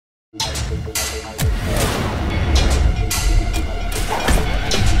Hello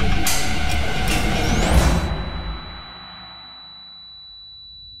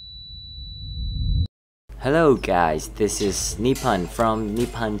guys, this is Nipan from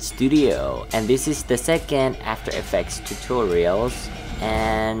Nipan Studio, and this is the second After Effects tutorials,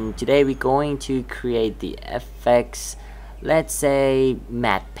 and today we're going to create the effects, let's say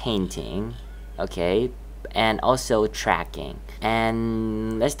matte painting, okay, and also tracking,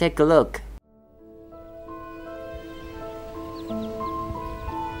 and let's take a look.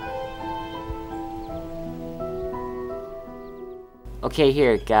 Okay,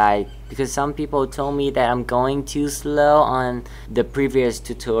 here guys, because some people told me that I'm going too slow on the previous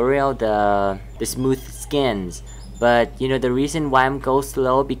tutorial, the smooth skins, but you know the reason why I'm go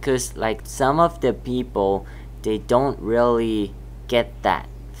slow, because like some of the people, they don't really get that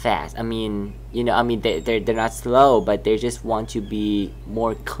fast. I mean, you know, they're not slow, but they just want to be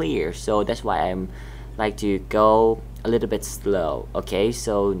more clear, so that's why I'm like to go a little bit slow. Okay,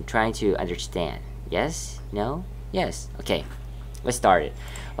 so trying to understand. Yes? No? Yes. Okay, let's start it.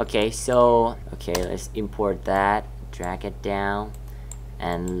 Okay, so let's import that, drag it down,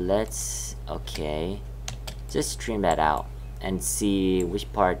 and let's just trim that out and see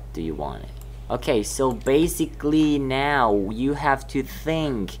which part do you want it. Okay, so basically now you have to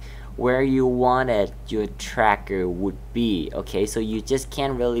think where you wanted your tracker would be. Okay, so you just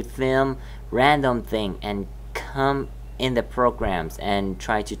can't really film random thing and come in the programs and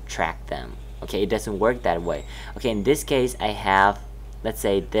try to track them. Okay, it doesn't work that way. Okay, in this case I have, let's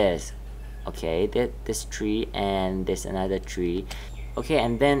say this, okay, this tree and this another tree. Okay,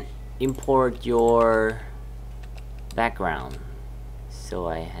 and then import your background. So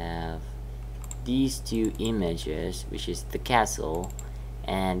I have these two images, which is the castle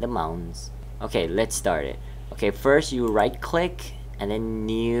and the mountains. Okay, let's start it. Okay, first you right click and then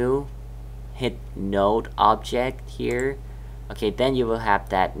new, hit node object here. Okay, then you will have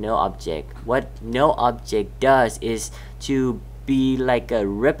that no object. What no object does is to be like a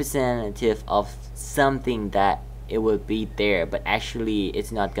representative of something that it will be there, but actually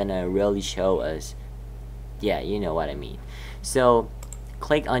it's not gonna really show us. Yeah, you know what I mean. So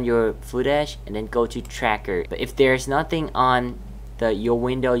click on your footage and then go to tracker. But if there's nothing on your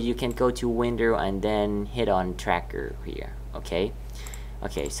window, you can go to window and then hit on tracker here. Okay,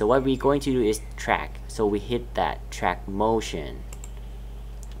 so what we're going to do is track. So we hit that track motion.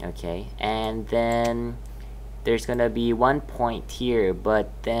 Okay, and then there's gonna be one point here, but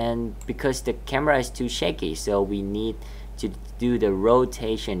then because the camera is too shaky, so we need to do the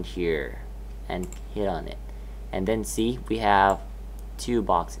rotation here and hit on it. And then see, we have two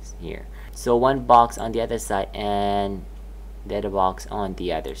boxes here, so one box on the other side and the other box on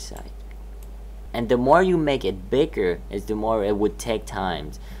the other side. And the more you make it bigger is the more it would take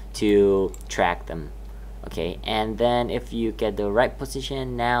time to track them. Okay, and then if you get the right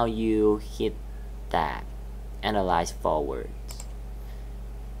position, now you hit that analyze forwards,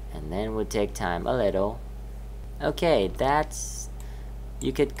 and then will take time a little. Okay, that's,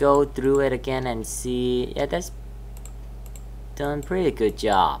 you could go through it again and see, yeah, that's done pretty good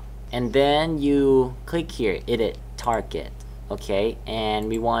job. And then you click here, edit target. Okay,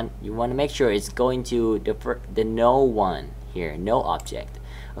 and you want to make sure it's going to the no one here, no object.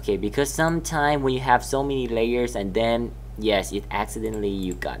 Okay, because sometimes when you have so many layers and then yes, it accidentally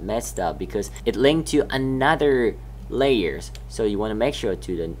you got messed up because it linked to another layers, so you want to make sure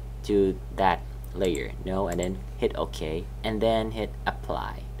to that layer, no, and then hit OK, and then hit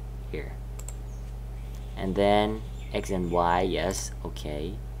apply here, and then X and Y, yes,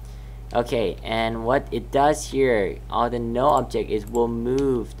 okay. Okay, and what it does here, all the no object is will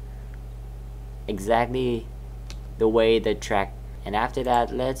move exactly the way the track. And after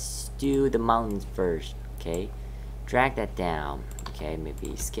that, let's do the mountains first. Okay, drag that down. Okay,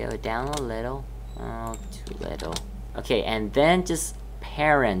 maybe scale it down a little. Oh, too little. Okay, and then just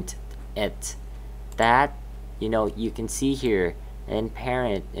parent it. That, you know, you can see here, and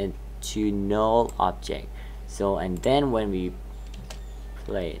parent it to null object. So, and then when we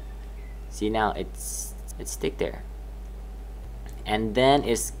play it, see now it's stick there. And then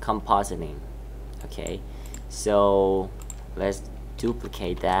it's compositing. Okay, so let's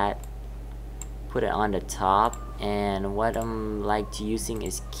duplicate that, put it on the top, and what I'm like to using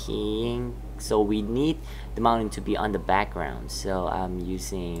is keying. So we need the mountain to be on the background, so I'm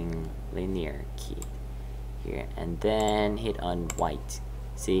using linear key here, and then hit on white.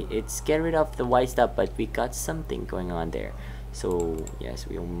 See, it's get rid of the white stuff, but we got something going on there, so yes,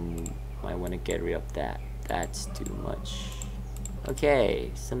 we might want to get rid of that. That's too much.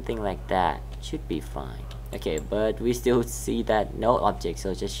 Okay, something like that should be fine. Okay, but we still see that no object,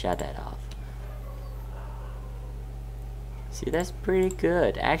 so just shut that off. See, that's pretty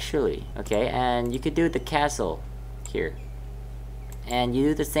good actually. Okay, and you could do the castle here. And you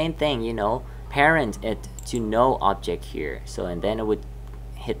do the same thing, you know, parent it to no object here. So, and then it would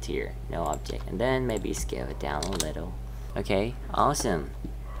hit here, no object. And then maybe scale it down a little. Okay, awesome.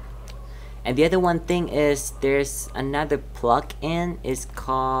 And the other one thing is there's another plugin. It's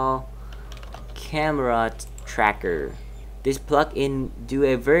called Camera Tracker. This plugin do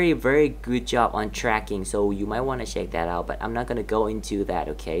a very good job on tracking, so you might want to check that out, but I'm not gonna go into that.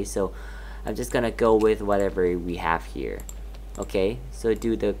 Okay, so I'm just gonna go with whatever we have here. Okay, so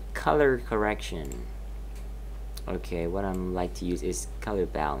do the color correction. Okay, what I'm like to use is color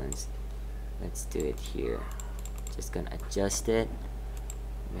balance. Let's do it here. Just gonna adjust it,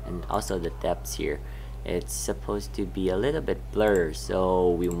 and also the depths here. It's supposed to be a little bit blur,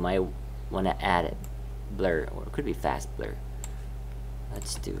 so we might want to add it blur, or it could be fast blur.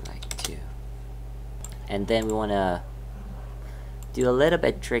 Let's do like 2, and then we want to do a little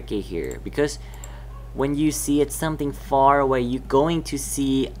bit tricky here, because when you see it something far away, you're going to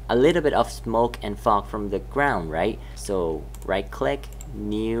see a little bit of smoke and fog from the ground, right? So right click,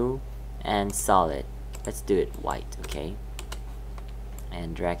 new, and solid. Let's do it white. Okay,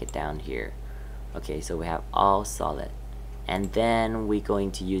 and drag it down here. Okay, so we have all solid, and then we're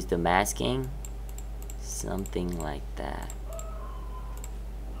going to use the masking, something like that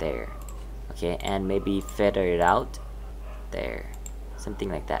there. Okay, and maybe feather it out there, something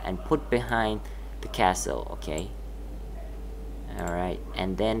like that, and put behind the castle. Okay, alright,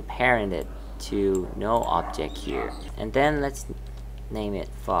 and then parent it to no object here, and then let's name it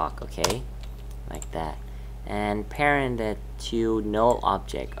fog. Okay, like that, and parent it to no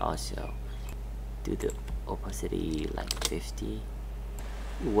object also. Do the opacity like 50.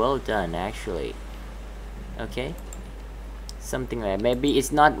 Well done actually. Okay, something like that. Maybe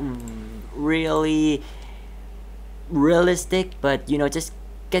it's not really realistic, but you know, just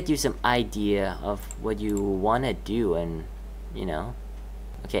get you some idea of what you want to do, and you know.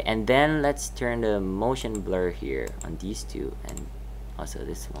 Okay, and then let's turn the motion blur here on these two, and also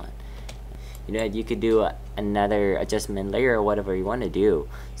this one. You know, you could do another adjustment layer or whatever you want to do.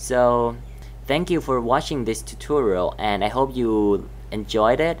 So thank you for watching this tutorial, and I hope you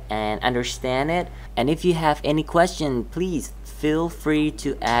enjoyed it and understand it. And if you have any question, please feel free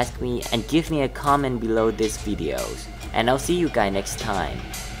to ask me and give me a comment below this videos. And I'll see you guys next time.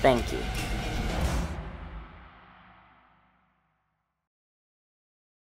 Thank you.